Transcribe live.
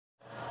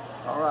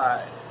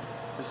Alright,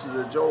 this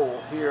is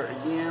Joel here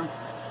again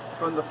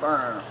from the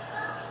Fern.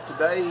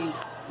 Today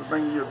we're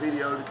bringing you a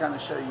video to kind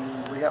of show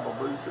you, we have a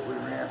booth that we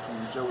rent from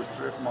Joey's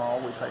Thrift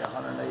Mall. We pay $180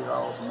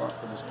 a month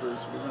for this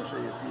booth, so we're going to show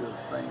you a few of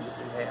the things that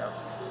we have.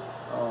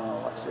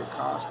 Like I said,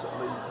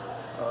 constantly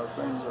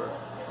things are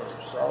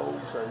sold,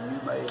 so you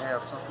may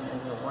have something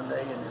in here one day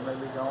and it may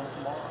be gone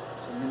tomorrow,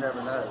 so you never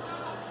know.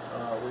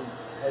 We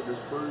had this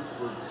booth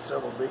with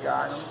several big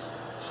items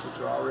which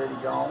are already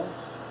gone,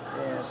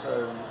 and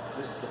so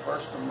this is the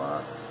first of the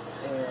month,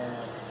 and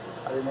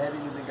I didn't have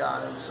any big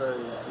items, so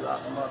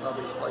throughout the month I'll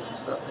be placing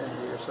stuff in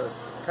here. So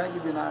to kind of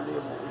give you an idea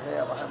of what we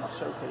have, I have my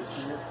showcase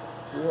here.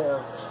 We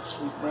have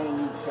these brand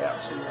new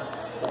caps here,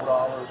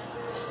 $4.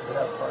 We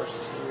have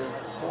purses here,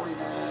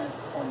 $49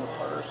 on the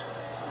purse,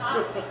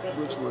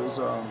 which was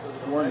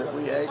one that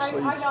we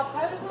actually,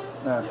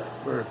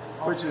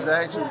 which is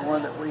actually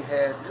one that we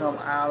had come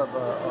out of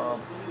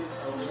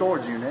a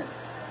storage unit.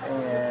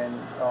 And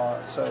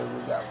so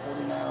we've got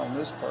 $49 on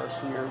this purse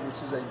here, which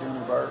is a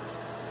Dunibert.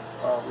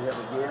 We have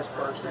a gas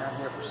purse down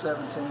here for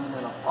 $17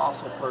 and a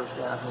fossil purse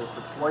down here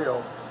for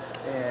 $12.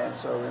 And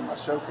so in my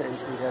showcase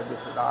we have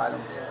different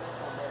items.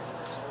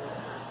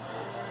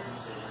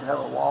 We have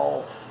a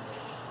wall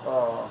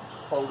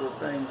folder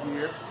thing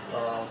here,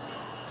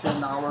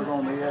 $10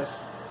 on this,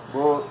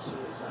 books,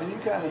 and you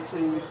kind of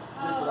see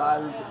different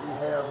items that we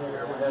have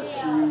here. We have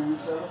shoes,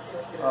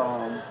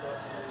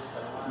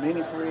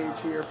 mini fridge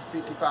here for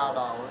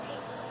 $55,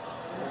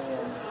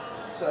 and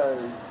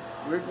so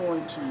we're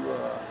going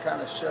to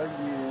kind of show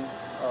you,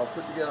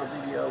 put together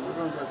a video. We're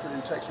going to go through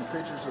and take some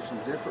pictures of some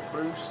different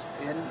booths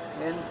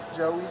in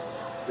Joey's.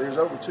 There's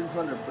over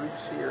 200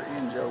 booths here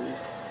in Joey's,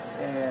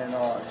 and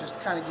just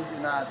kind of give you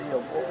an idea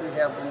of what we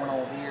have going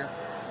on here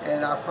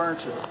and our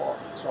furniture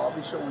department. So I'll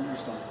be showing you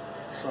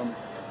some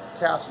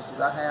couches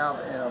that I have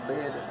and a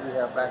bed that we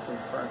have back in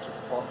the furniture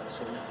department.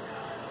 So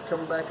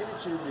coming back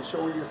at you, be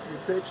showing you a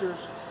few pictures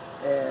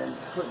and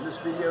putting this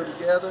video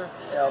together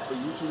for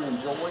you to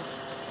enjoy.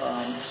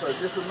 So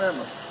just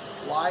remember,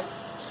 like,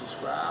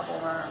 subscribe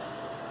on our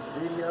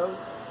video,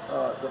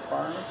 the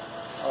Fern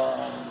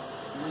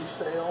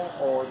resale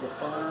or the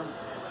Fern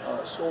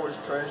storage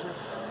treasure,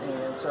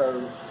 and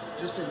so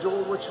just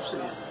enjoy what you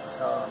see.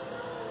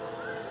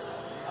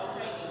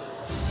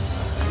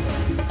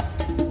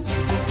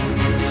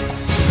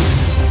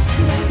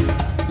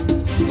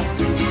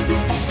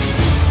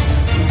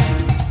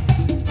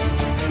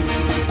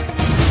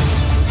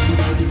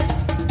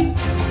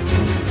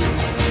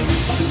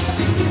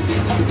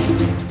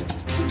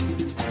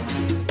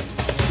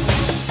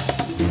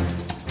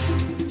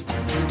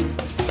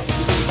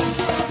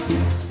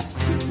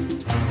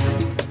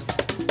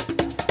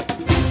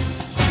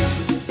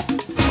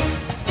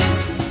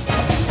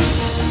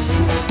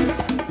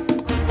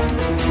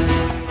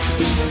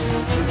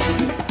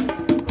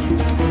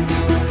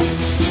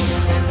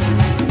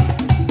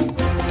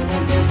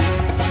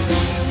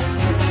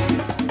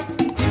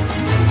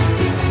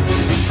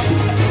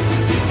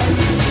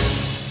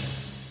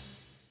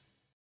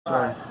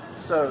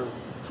 So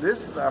this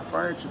is our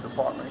furniture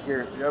department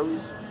here at Joey's.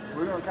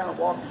 We're going to kind of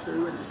walk you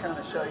through and just kind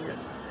of show you.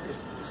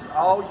 It's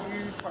all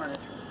used furniture.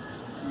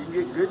 You can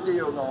get good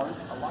deals on it,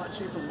 a lot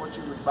cheaper than what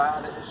you would buy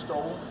it at the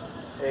store.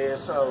 And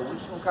so we're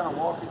just going to kind of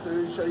walk you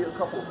through, show you a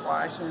couple of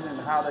pricing and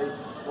how they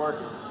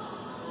work it.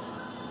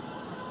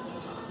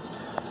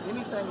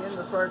 Anything in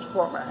the furniture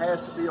department has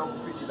to be over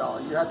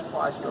 $50. You have to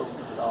price it over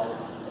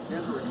 $50.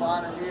 Here's a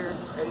recliner here,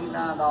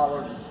 $89.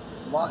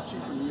 A lot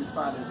cheaper than you'd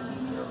find it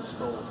in any other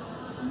store.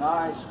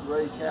 Nice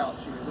gray couch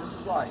here. This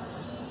is like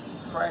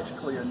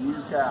practically a new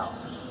couch.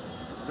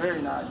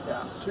 Very nice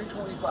couch.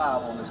 $225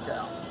 on this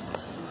couch.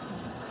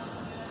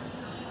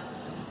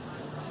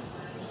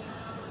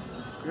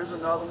 Here's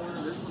another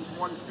one. This one's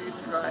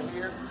 $150 right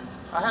here.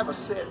 I have a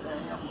set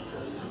down here. I'm going to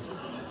show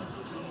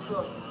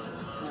you.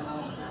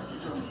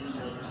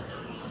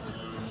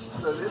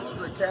 So this is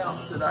a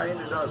couch that I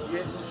ended up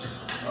getting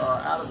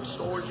out of the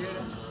storage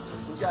unit.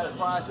 We got it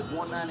priced at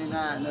 $199.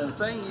 Now the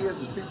thing is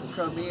people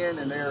come in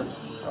and they're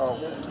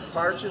wanting to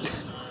purchase,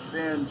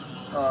 then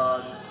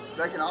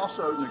they can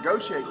also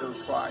negotiate those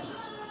prices,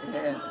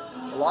 and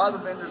a lot of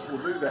the vendors will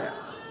do that.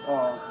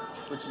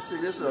 But you see,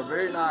 this is a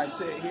very nice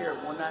set here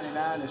at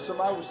 $199. If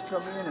somebody was to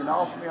come in and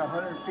offer me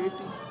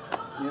 $150,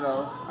 you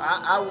know,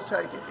 I will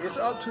take it. It's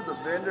up to the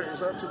vendor.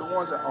 It's up to the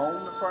ones that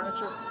own the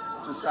furniture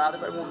to decide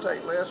if they want to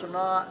take less or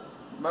not.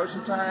 Most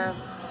of the time,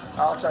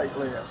 I'll take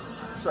less.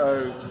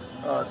 So,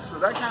 so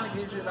that kind of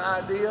gives you an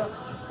idea.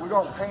 We're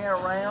going to pan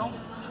around,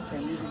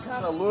 and you can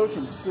kind of look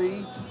and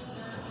see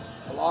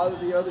a lot of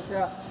the other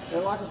couches.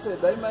 And like I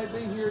said, they may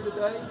be here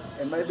today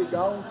and may be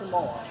gone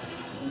tomorrow.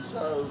 And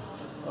so,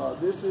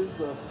 this is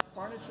the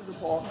furniture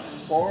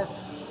department for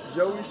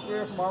Joey's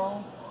Thrift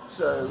Mall.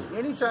 So,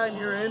 anytime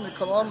you're in the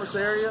Columbus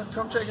area,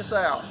 come check us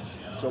out.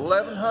 It's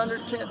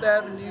 1100 10th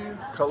Avenue,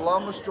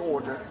 Columbus,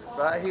 Georgia,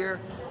 right here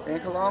in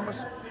Columbus.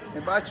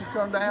 Invite you to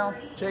come down,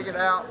 check it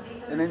out,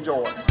 and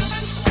enjoy it.